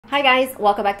Hi guys,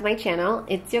 welcome back to my channel.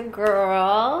 It's your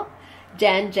girl,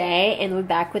 Jenn J, and we're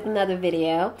back with another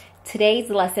video. Today's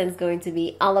lesson is going to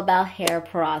be all about hair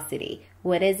porosity.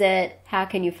 What is it? How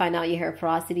can you find out your hair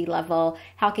porosity level?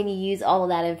 How can you use all of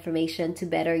that information to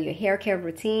better your hair care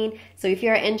routine? So if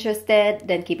you're interested,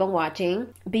 then keep on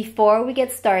watching. Before we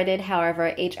get started,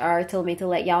 however, HR told me to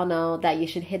let y'all know that you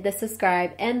should hit the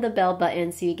subscribe and the bell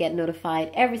button so you get notified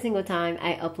every single time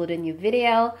I upload a new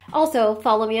video. Also,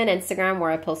 follow me on Instagram where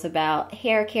I post about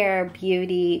hair care,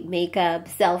 beauty, makeup,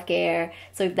 self-care.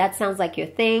 So if that sounds like your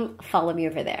thing, follow me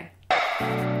over there.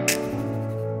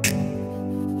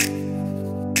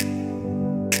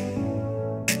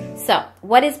 So,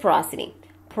 what is porosity?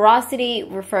 Porosity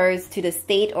refers to the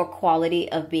state or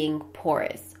quality of being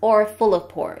porous or full of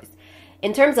pores.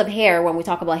 In terms of hair, when we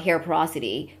talk about hair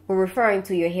porosity, we're referring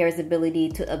to your hair's ability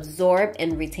to absorb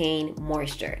and retain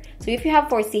moisture. So if you have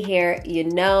 4C hair, you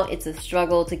know it's a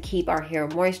struggle to keep our hair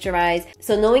moisturized.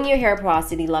 So knowing your hair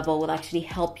porosity level will actually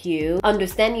help you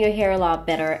understand your hair a lot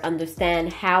better,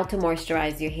 understand how to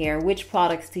moisturize your hair, which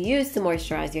products to use to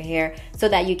moisturize your hair so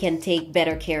that you can take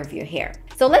better care of your hair.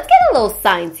 So let's get a little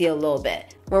sciencey a little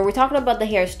bit. When we're talking about the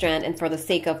hair strand and for the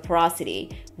sake of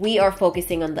porosity, we are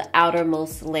focusing on the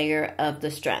outermost layer of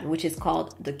the strand, which is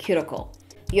called the cuticle.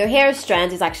 Your hair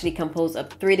strand is actually composed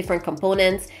of 3 different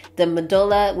components. The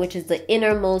medulla, which is the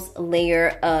innermost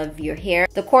layer of your hair.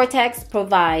 The cortex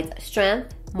provides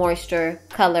strength, moisture,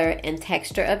 color, and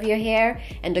texture of your hair.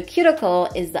 And the cuticle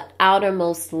is the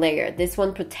outermost layer. This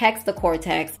one protects the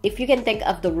cortex. If you can think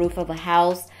of the roof of a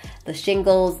house, the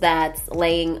shingles that's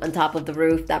laying on top of the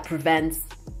roof that prevents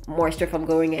moisture from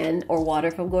going in or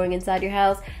water from going inside your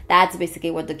house, that's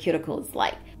basically what the cuticle is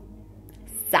like.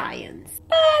 Science.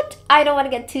 But I don't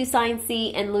want to get too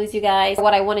sciencey and lose you guys.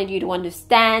 What I wanted you to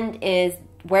understand is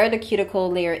where the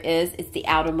cuticle layer is. It's the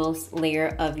outermost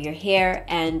layer of your hair,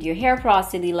 and your hair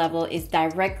porosity level is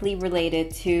directly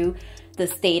related to the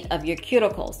state of your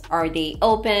cuticles. Are they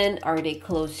open? Are they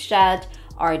closed shut?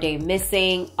 Are they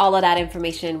missing? All of that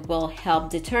information will help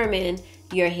determine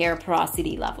your hair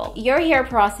porosity level. Your hair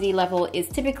porosity level is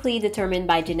typically determined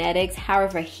by genetics.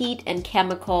 However, heat and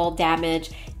chemical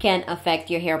damage can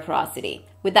affect your hair porosity.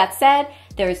 With that said,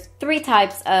 there's 3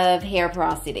 types of hair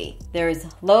porosity. There's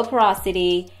low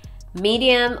porosity,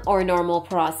 medium or normal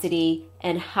porosity,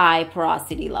 and high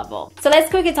porosity level. So let's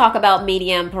quickly talk about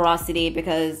medium porosity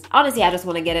because honestly, I just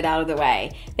want to get it out of the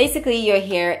way. Basically, your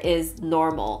hair is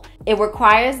normal. It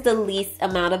requires the least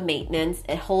amount of maintenance.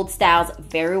 It holds styles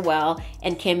very well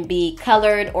and can be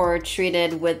colored or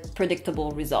treated with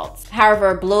predictable results.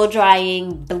 However, blow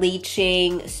drying,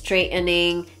 bleaching,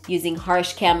 straightening, using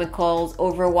harsh chemicals,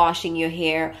 overwashing your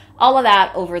hair, all of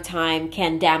that over time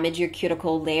can damage your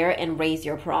cuticle layer and raise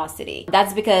your porosity.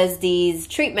 That's because these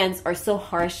treatments are so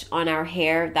harsh on our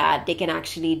hair that they can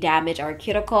actually damage our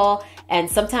cuticle, and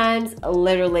sometimes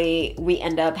literally we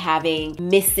end up having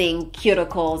missing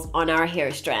cuticles on our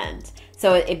hair strand.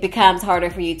 So it becomes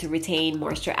harder for you to retain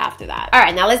moisture after that. All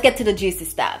right, now let's get to the juicy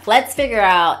stuff. Let's figure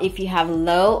out if you have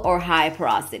low or high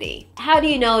porosity. How do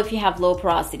you know if you have low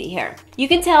porosity hair? You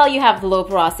can tell you have low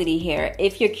porosity hair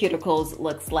if your cuticles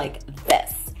looks like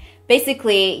this.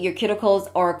 Basically, your cuticles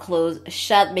are closed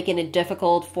shut, making it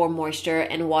difficult for moisture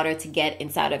and water to get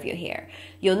inside of your hair.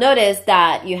 You'll notice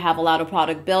that you have a lot of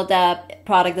product buildup.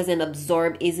 Product doesn't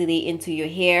absorb easily into your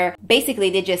hair. Basically,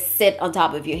 they just sit on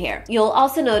top of your hair. You'll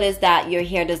also notice that your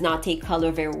hair does not take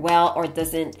color very well or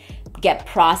doesn't get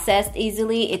processed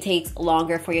easily. It takes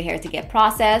longer for your hair to get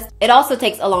processed. It also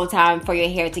takes a long time for your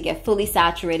hair to get fully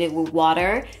saturated with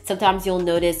water. Sometimes you'll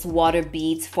notice water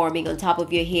beads forming on top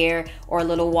of your hair or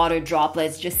little water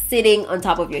droplets just sitting on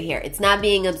top of your hair. It's not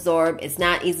being absorbed. It's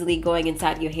not easily going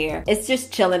inside your hair. It's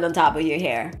just chilling on top of your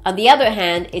hair. On the other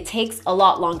hand, it takes a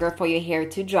lot longer for your hair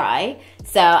to dry.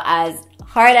 So as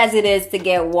hard as it is to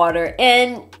get water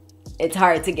in, it's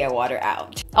hard to get water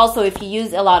out. Also, if you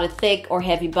use a lot of thick or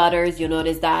heavy butters, you'll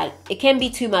notice that it can be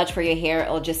too much for your hair.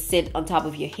 It'll just sit on top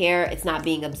of your hair. It's not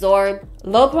being absorbed.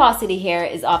 Low porosity hair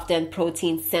is often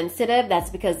protein sensitive.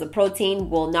 That's because the protein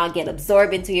will not get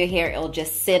absorbed into your hair. It'll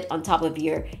just sit on top of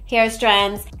your hair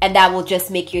strands, and that will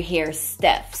just make your hair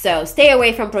stiff. So stay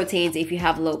away from proteins if you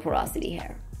have low porosity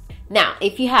hair. Now,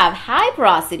 if you have high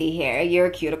porosity hair, your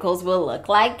cuticles will look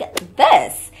like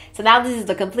this. So now this is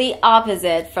the complete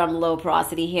opposite from low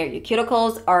porosity hair. Your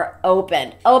cuticles are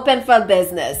open for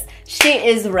business. She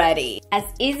is ready. As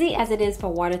easy as it is for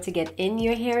water to get in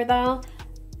your hair though,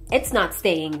 it's not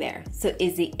staying there. So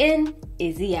easy in,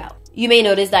 easy out. You may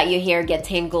notice that your hair gets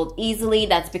tangled easily.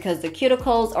 That's because the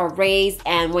cuticles are raised,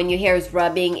 and when your hair is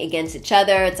rubbing against each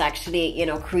other, it's actually,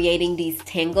 creating these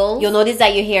tangles. You'll notice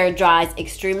that your hair dries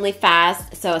extremely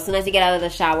fast. So as soon as you get out of the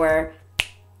shower,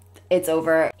 it's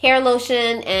over. Hair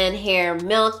lotion and hair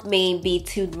milk may be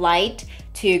too light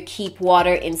to keep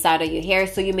water inside of your hair,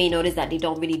 so you may notice that they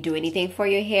don't really do anything for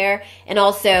your hair. And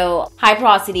also, high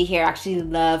porosity hair actually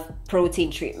love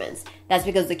protein treatments. That's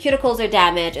because the cuticles are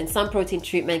damaged, and some protein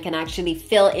treatment can actually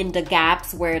fill in the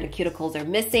gaps where the cuticles are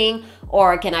missing,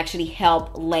 or can actually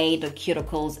help lay the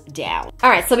cuticles down. All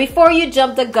right, so before you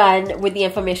jump the gun with the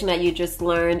information that you just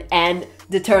learned and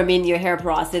determine your hair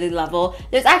porosity level,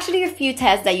 there's actually a few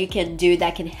tests that you can do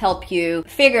that can help you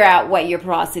figure out what your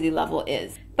porosity level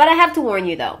is. But I have to warn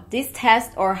you though, these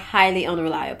tests are highly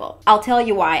unreliable. I'll tell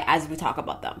you why as we talk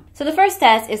about them. So the first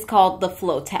test is called the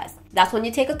flow test. That's when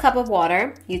you take a cup of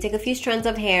water, you take a few strands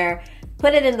of hair,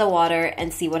 put it in the water,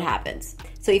 and see what happens.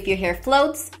 So if your hair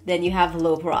floats, then you have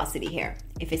low porosity hair.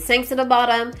 If it sinks to the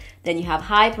bottom, then you have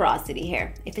high porosity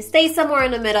hair. If it stays somewhere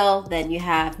in the middle, then you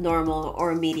have normal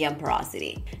or medium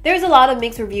porosity. There's a lot of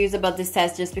mixed reviews about this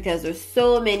test just because there's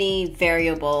so many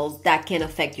variables that can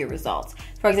affect your results.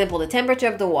 For example, the temperature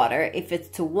of the water. If it's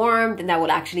too warm, then that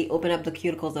would actually open up the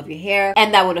cuticles of your hair,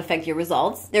 and that would affect your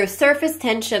results. There's surface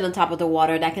tension on top of the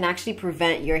water that can actually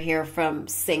prevent your hair from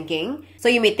sinking. So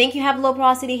you may think you have low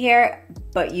porosity hair,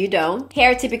 but you don't.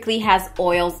 Hair typically has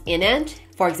oils in it.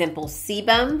 For example,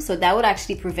 sebum. So that would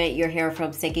actually prevent your hair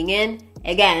from sinking in.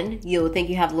 Again, you'll think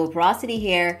you have low porosity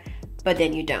hair, but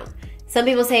then you don't. Some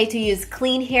people say to use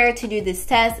clean hair to do this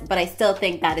test, but I still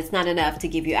think that it's not enough to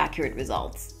give you accurate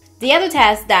results. The other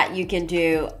test that you can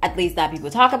do, at least that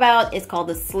people talk about, is called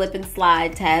the slip and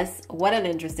slide test. What an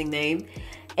interesting name.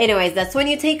 Anyways, that's when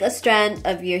you take a strand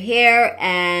of your hair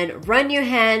and run your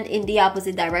hand in the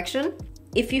opposite direction.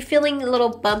 If you're feeling little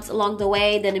bumps along the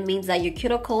way, then it means that your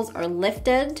cuticles are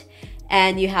lifted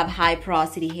and you have high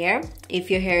porosity hair. If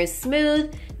your hair is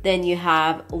smooth, then you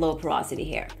have low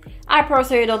porosity hair. I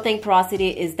personally don't think porosity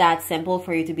is that simple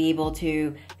for you to be able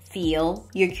to feel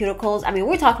your cuticles. I mean,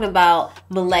 we're talking about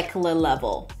molecular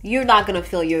level. You're not gonna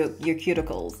feel your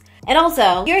cuticles. And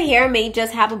also, your hair may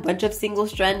just have a bunch of single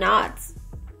strand knots.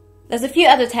 There's a few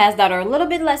other tests that are a little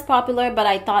bit less popular, but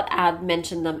I thought I'd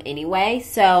mention them anyway.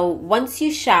 So once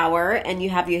you shower and you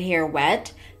have your hair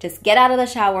wet, just get out of the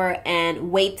shower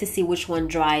and wait to see which one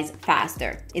dries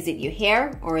faster. Is it your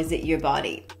hair or is it your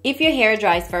body? If your hair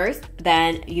dries first,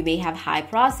 then you may have high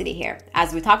porosity hair.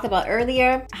 As we talked about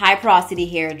earlier, high porosity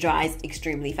hair dries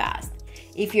extremely fast.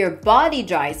 If your body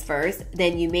dries first,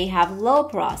 then you may have low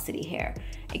porosity hair.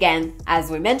 Again,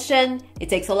 as we mentioned, it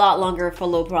takes a lot longer for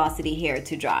low porosity hair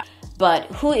to dry. But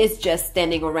who is just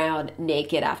standing around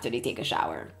naked after they take a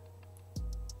shower?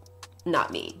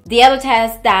 Not me. The other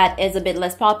test that is a bit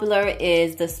less popular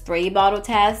is the spray bottle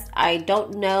test. I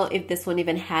don't know if this one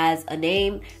even has a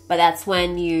name, but that's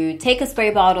when you take a spray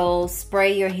bottle,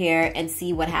 spray your hair, and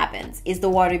see what happens. Is the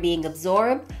water being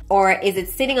absorbed, or is it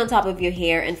sitting on top of your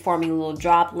hair and forming little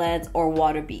droplets or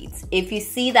water beads? If you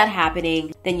see that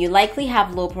happening, then you likely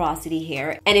have low porosity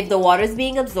hair, and if the water is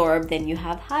being absorbed, then you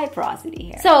have high porosity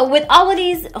hair. So with all of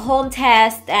these home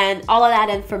tests and all of that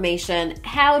information,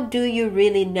 how do you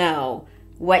really know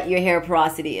what your hair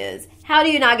porosity is? How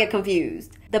do you not get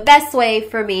confused? The best way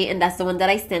for me, and that's the one that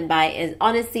I stand by, is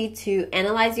honestly to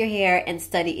analyze your hair and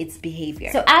study its behavior.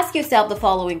 So ask yourself the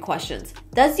following questions.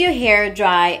 Does your hair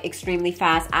dry extremely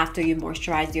fast after you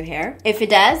moisturize your hair? If it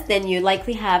does, then you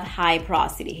likely have high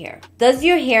porosity hair. Does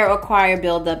your hair acquire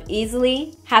buildup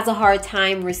easily? Has a hard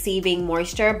time receiving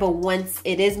moisture, but once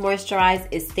it is moisturized,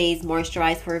 it stays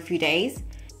moisturized for a few days?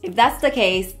 If that's the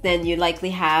case, then you likely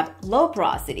have low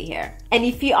porosity hair. And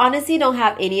if you honestly don't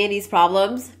have any of these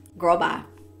problems, girl, bye.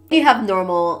 You have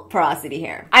normal porosity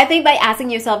hair. I think by asking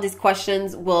yourself these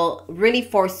questions will really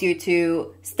force you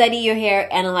to study your hair,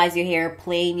 analyze your hair,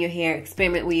 play in your hair,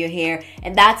 experiment with your hair,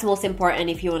 and that's most important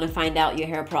if you want to find out your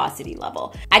hair porosity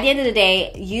level. At the end of the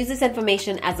day, use this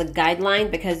information as a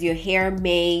guideline because your hair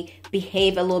may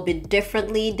behave a little bit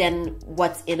differently than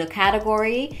what's in a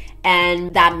category,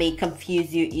 and that may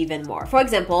confuse you even more. For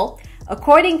example,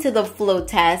 according to the flow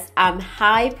test, I'm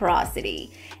high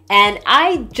porosity. And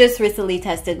I just recently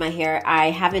tested my hair. I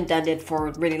haven't done it for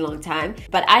a really long time,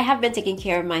 but I have been taking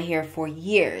care of my hair for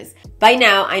years. By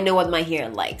now, I know what my hair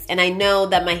likes. And I know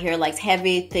that my hair likes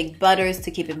heavy, thick butters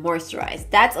to keep it moisturized.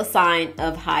 That's a sign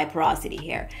of high porosity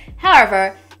hair.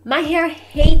 However, my hair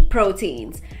hates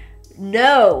proteins.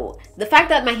 No. The fact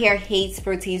that my hair hates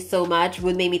protein so much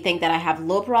would make me think that I have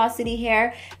low porosity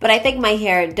hair, but I think my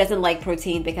hair doesn't like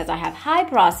protein because I have high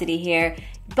porosity hair,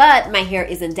 but my hair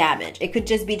isn't damaged. It could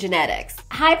just be genetics.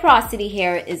 High porosity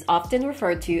hair is often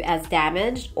referred to as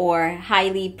damaged or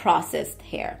highly processed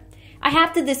hair. I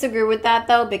have to disagree with that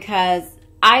though, because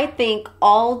I think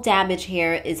all damaged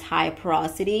hair is high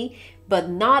porosity, but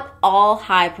not all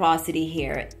high porosity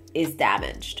hair is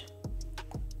damaged.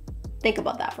 Think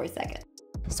about that for a second.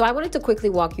 So I wanted to quickly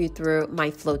walk you through my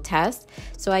float test.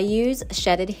 So I used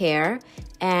shedded hair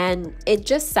and it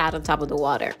just sat on top of the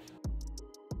water.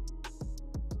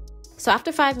 So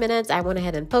after 5 minutes, I went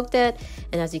ahead and poked it,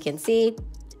 and as you can see,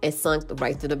 it sunk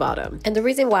right to the bottom. And the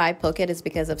reason why I poke it is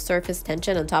because of surface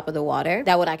tension on top of the water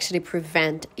that would actually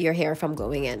prevent your hair from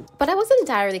going in. But I wasn't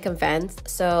entirely convinced,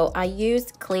 so I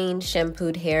used clean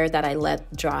shampooed hair that I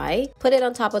let dry, put it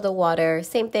on top of the water,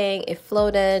 same thing, it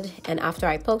floated, and after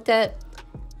I poked it,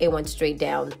 it went straight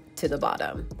down to the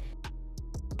bottom.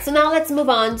 So now let's move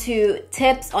on to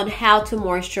tips on how to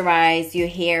moisturize your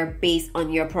hair based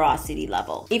on your porosity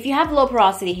level. If you have low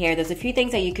porosity hair, there's a few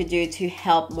things that you could do to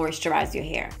help moisturize your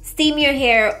hair. Steam your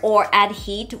hair or add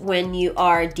heat when you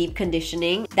are deep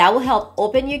conditioning. That will help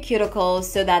open your cuticles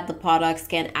so that the products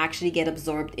can actually get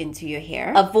absorbed into your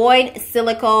hair. Avoid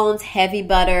silicones, heavy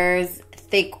butters,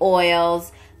 thick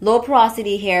oils. Low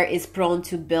porosity hair is prone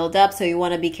to buildup, so you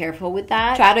want to be careful with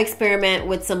that. Try to experiment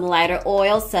with some lighter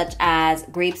oils such as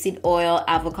grapeseed oil,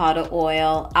 avocado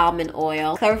oil, almond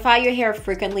oil. Clarify your hair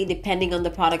frequently depending on the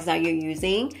products that you're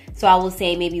using. So I will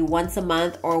say maybe once a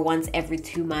month or once every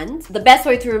 2 months. The best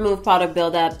way to remove product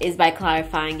buildup is by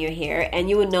clarifying your hair, and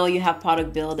you will know you have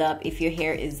product buildup if your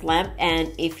hair is limp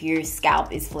and if your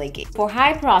scalp is flaky. For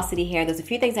high porosity hair, there's a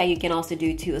few things that you can also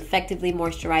do to effectively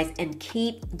moisturize and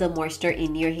keep the moisture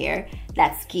in your hair.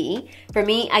 That's key. For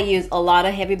me, I use a lot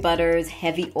of heavy butters,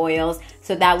 heavy oils,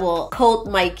 so that will coat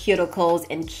my cuticles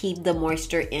and keep the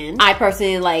moisture in. I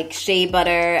personally like shea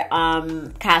butter,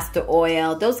 castor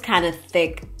oil, those kind of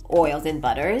thick oils and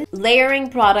butters. Layering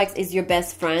products is your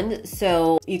best friend,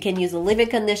 so you can use a leave-in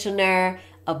conditioner,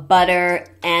 a butter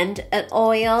and an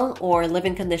oil, or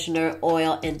leave-in conditioner,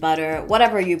 oil and butter,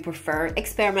 whatever you prefer.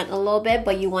 Experiment a little bit,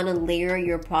 but you want to layer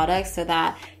your products so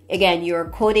that, again, you're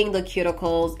coating the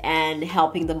cuticles and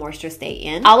helping the moisture stay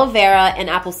in. Aloe vera and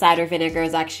apple cider vinegar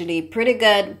is actually pretty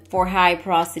good for high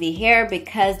porosity hair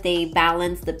because they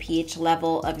balance the pH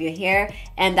level of your hair,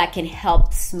 and that can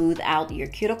help smooth out your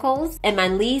cuticles. And my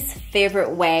least favorite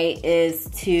way is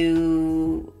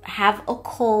to have a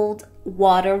cold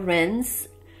water rinse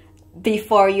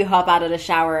before you hop out of the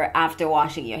shower after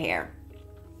washing your hair.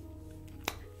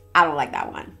 I don't like that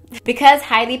one. Because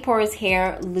highly porous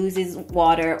hair loses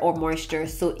water or moisture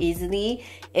so easily,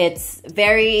 it's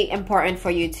very important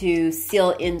for you to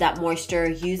seal in that moisture.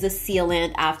 Use a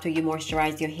sealant after you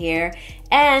moisturize your hair.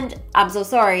 And I'm so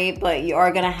sorry, but you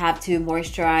are gonna have to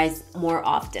moisturize more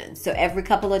often. So every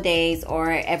couple of days or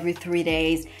every 3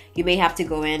 days, you may have to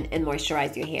go in and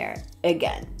moisturize your hair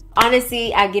again.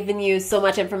 Honestly, I've given you so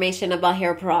much information about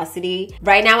hair porosity.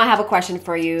 Right now, I have a question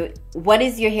for you. What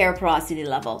is your hair porosity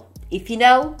level? If you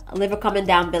know, leave a comment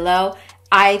down below.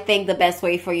 I think the best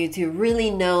way for you to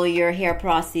really know your hair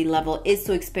porosity level is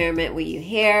to experiment with your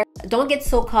hair. Don't get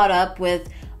so caught up with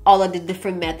all of the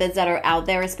different methods that are out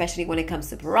there, especially when it comes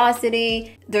to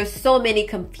porosity. There's so many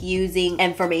confusing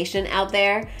information out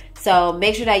there. So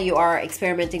make sure that you are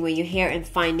experimenting with your hair and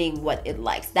finding what it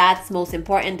likes. That's most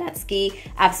important. That's key.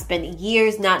 I've spent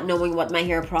years not knowing what my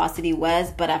hair porosity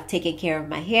was, but I've taken care of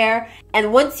my hair.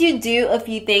 And once you do a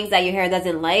few things that your hair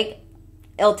doesn't like,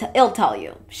 it'll tell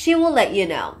you. She will let you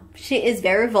know. She is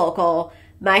very vocal.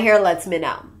 My hair lets me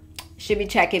know. She be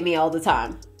checking me all the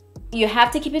time. You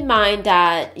have to keep in mind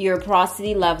that your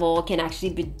porosity level can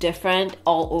actually be different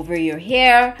all over your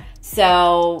hair.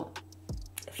 So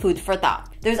food for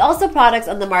thought. There's also products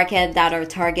on the market that are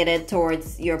targeted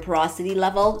towards your porosity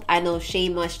level. I know Shea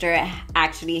Moisture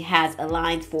actually has a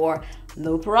line for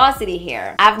low porosity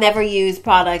hair. I've never used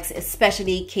products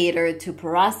especially catered to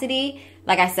porosity.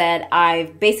 Like I said,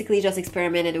 I've basically just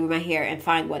experimented with my hair and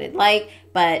find what it like.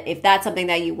 But if that's something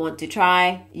that you want to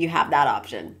try, you have that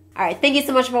option. Alright, thank you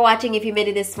so much for watching. If you made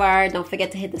it this far, don't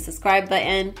forget to hit the subscribe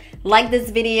button. Like this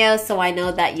video so I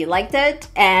know that you liked it.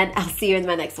 And I'll see you in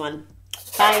my next one.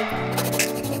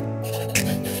 Bye.